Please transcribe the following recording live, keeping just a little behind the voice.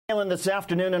This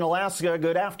afternoon in Alaska.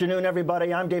 Good afternoon,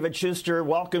 everybody. I'm David Schuster.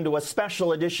 Welcome to a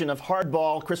special edition of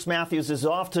Hardball. Chris Matthews is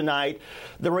off tonight.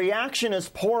 The reaction is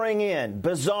pouring in.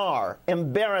 Bizarre,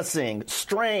 embarrassing,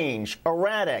 strange,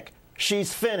 erratic.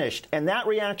 She's finished. And that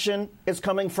reaction is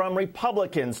coming from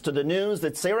Republicans to the news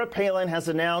that Sarah Palin has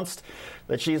announced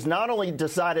that she's not only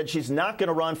decided she's not going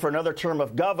to run for another term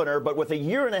of governor, but with a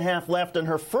year and a half left in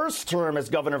her first term as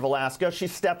governor of Alaska,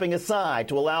 she's stepping aside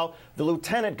to allow the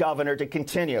lieutenant governor to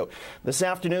continue. This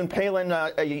afternoon, Palin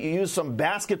used some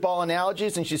basketball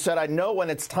analogies, and she said, I know when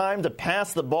it's time to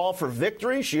pass the ball for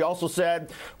victory. She also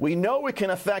said, we know we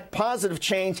can affect positive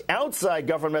change outside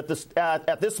government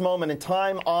at this moment in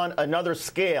time on another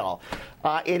scale.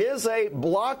 It is a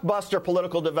blockbuster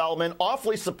political development,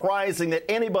 awfully surprising that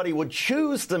anybody would choose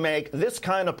to make this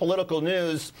kind of political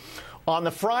news on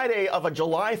the Friday of a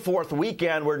July 4th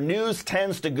weekend where news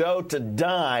tends to go to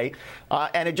die,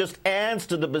 and it just adds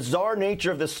to the bizarre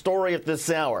nature of this story at this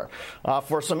hour.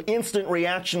 For some instant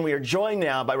reaction, we are joined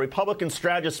now by Republican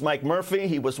strategist Mike Murphy.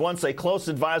 He was once a close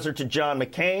advisor to John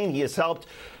McCain. He has helped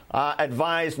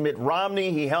advised Mitt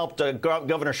Romney. He helped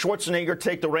Governor Schwarzenegger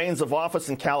take the reins of office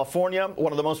in California,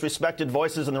 one of the most respected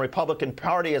voices in the Republican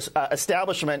Party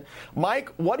establishment. Mike,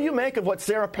 what do you make of what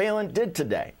Sarah Palin did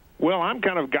today? Well, I'm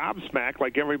kind of gobsmacked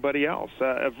like everybody else.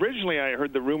 Originally, I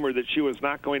heard the rumor that she was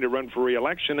not going to run for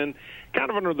re-election, and kind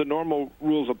of under the normal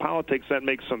rules of politics, that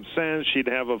makes some sense. She'd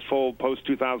have a full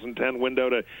post-2010 window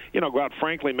to, go out,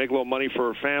 frankly, make a little money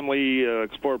for her family,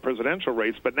 explore a presidential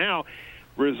race. But now,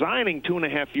 resigning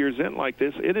 2.5 years in like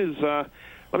this, it is,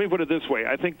 let me put it this way.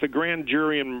 I think the grand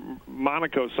jury in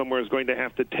Monaco somewhere is going to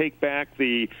have to take back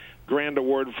the grand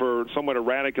award for somewhat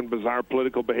erratic and bizarre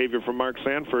political behavior from Mark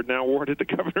Sanford, now awarded to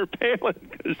Governor Palin,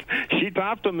 because she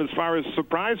topped him as far as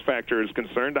surprise factor is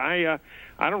concerned. I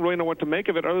don't really know what to make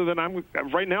of it, other than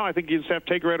right now I think you just have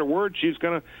to take her at her word. She's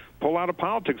going to pull out of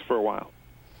politics for a while.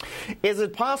 Is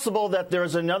it possible that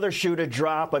there's another shoe to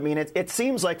drop? I mean, it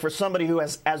seems like for somebody who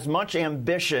has as much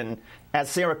ambition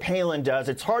as Sarah Palin does,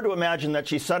 it's hard to imagine that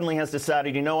she suddenly has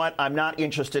decided, you know what, I'm not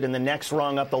interested in the next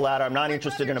rung up the ladder. I'm not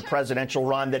interested in a presidential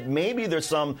run, that maybe there's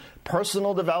some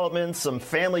personal development, some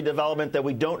family development that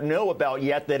we don't know about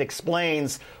yet that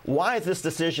explains why is this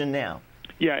decision now?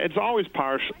 Yeah, it's always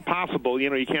possible.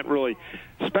 You can't really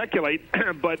speculate,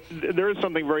 but there is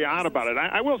something very odd about it.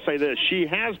 I will say this. She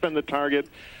has been the target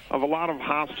of a lot of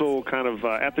hostile kind of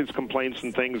ethics complaints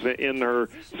and things in her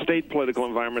state political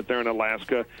environment there in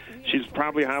Alaska. She's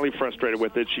probably highly frustrated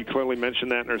with it. She clearly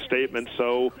mentioned that in her statement.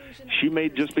 So she may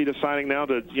just be deciding now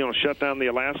to, shut down the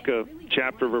Alaska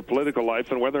chapter of her political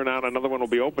life, and whether or not another one will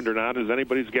be opened or not is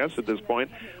anybody's guess at this point.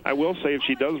 I will say if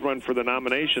she does run for the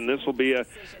nomination, this will be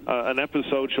an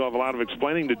episode she'll have a lot of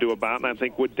explaining to do about, and I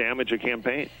think would damage a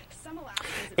campaign.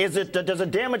 Does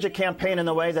it damage a campaign in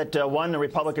the way that one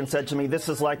Republican said to me, this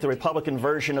is like the Republican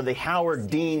version of the Howard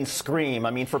Dean scream?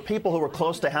 I mean, for people who were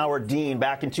close to Howard Dean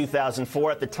back in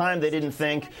 2004, at the time they didn't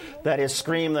think that his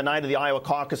scream the night of the Iowa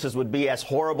caucuses would be as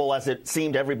horrible as it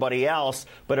seemed to everybody else,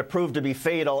 but it proved to be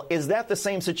fatal. Is that the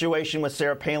same situation with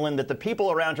Sarah Palin, that the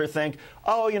people around her think,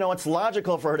 oh, it's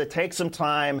logical for her to take some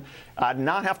time,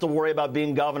 not have to worry about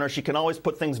being governor. She can always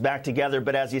put things back together.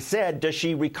 But as you said, does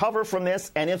she recover from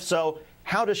this? And if so,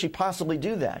 how does she possibly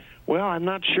do that? Well, I'm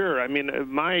not sure. I mean,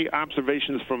 my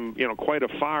observations from, quite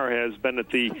afar has been that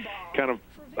the kind of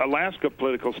Alaska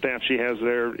political staff she has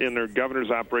there in her governor's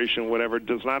operation, whatever,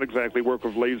 does not exactly work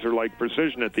with laser-like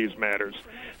precision at these matters.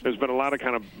 There's been a lot of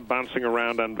kind of bouncing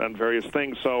around on various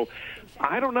things. So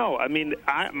I don't know. I mean,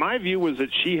 my view was that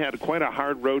she had quite a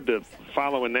hard road to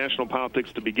follow in national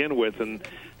politics to begin with, and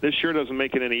this sure doesn't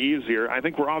make it any easier. I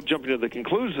think we're all jumping to the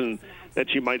conclusion that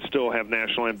she might still have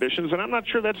national ambitions, and I'm not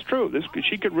sure that's true.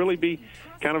 She could really be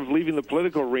kind of leaving the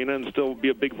political arena and still be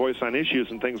a big voice on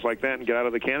issues and things like that and get out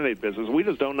of the candidate business. We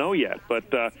just don't know yet, but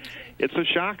it's a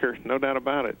shocker, no doubt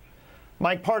about it.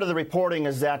 Mike, part of the reporting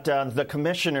is that the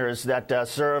commissioners that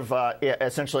serve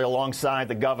essentially alongside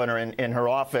the governor in her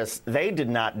office, they did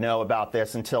not know about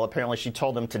this until apparently she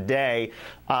told them today.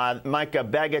 Mike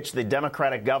Begich, the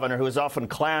Democratic governor who has often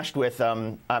clashed with,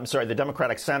 the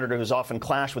Democratic senator who's often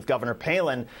clashed with Governor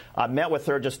Palin, met with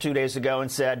her just 2 days ago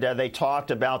and said they talked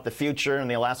about the future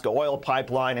and the Alaska oil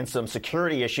pipeline and some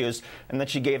security issues, and that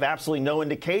she gave absolutely no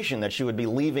indication that she would be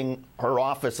leaving her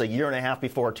office a year and a half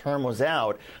before her term was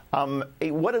out.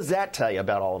 What does that tell you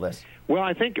about all of this? Well,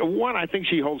 I think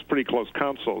she holds pretty close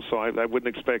counsel, so I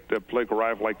wouldn't expect a political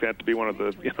rival like that to be one of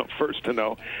the first to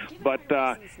know. But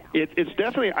it's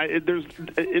definitely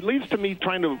it leads to me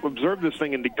trying to observe this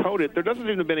thing and decode it. There doesn't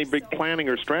seem to have been any big planning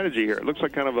or strategy here. It looks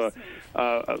like kind of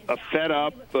a fed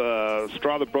up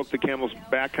straw that broke the camel's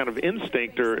back kind of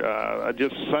instinct, or a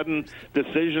just sudden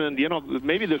decision.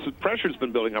 Maybe this pressure's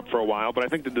been building up for a while, but I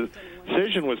think the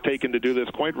decision was taken to do this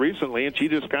quite recently, and she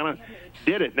just kind of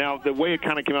did it. Now, the way it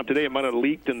kind of came out today, it might have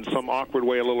leaked in some awkward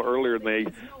way a little earlier than they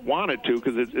wanted to,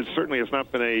 because it certainly has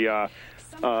not been a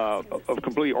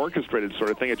completely orchestrated sort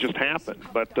of thing. It just happened.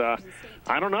 But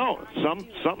I don't know.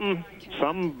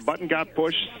 Some button got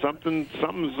pushed. Something's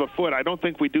afoot. I don't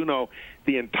think we do know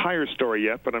the entire story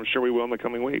yet, but I'm sure we will in the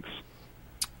coming weeks.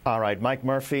 All right. Mike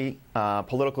Murphy,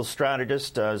 political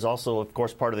strategist, is also, of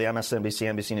course, part of the MSNBC,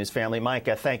 NBC News family. Mike,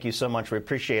 thank you so much. We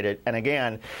appreciate it. And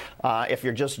again, if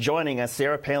you're just joining us,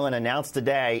 Sarah Palin announced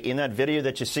today in that video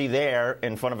that you see there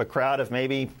in front of a crowd of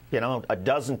maybe, a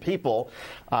dozen people,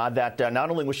 that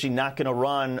not only was she not going to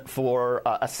run for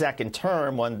a second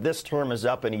term when this term is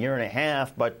up in a year and a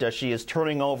half, but she is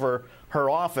turning over her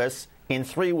office in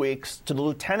 3 weeks to the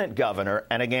lieutenant governor.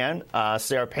 And again,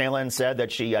 Sarah Palin said that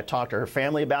she talked to her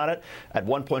family about it. At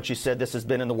one point, she said this has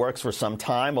been in the works for some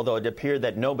time, although it appeared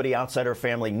that nobody outside her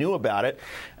family knew about it.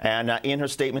 And in her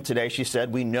statement today, she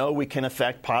said, "We know we can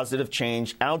affect positive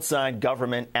change outside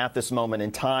government at this moment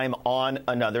in time on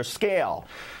another scale."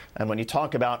 And when you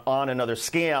talk about on another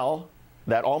scale,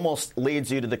 that almost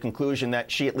leads you to the conclusion that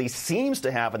she at least seems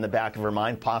to have in the back of her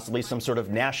mind possibly some sort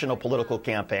of national political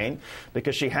campaign,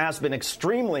 because she has been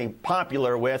extremely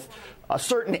popular with a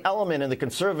certain element in the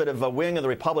conservative wing of the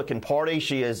Republican Party.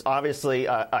 She is obviously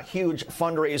a huge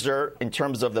fundraiser in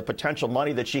terms of the potential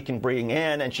money that she can bring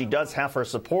in, and she does have her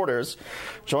supporters.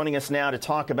 Joining us now to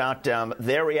talk about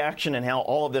their reaction and how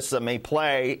all of this may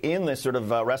play in the sort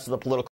of rest of the political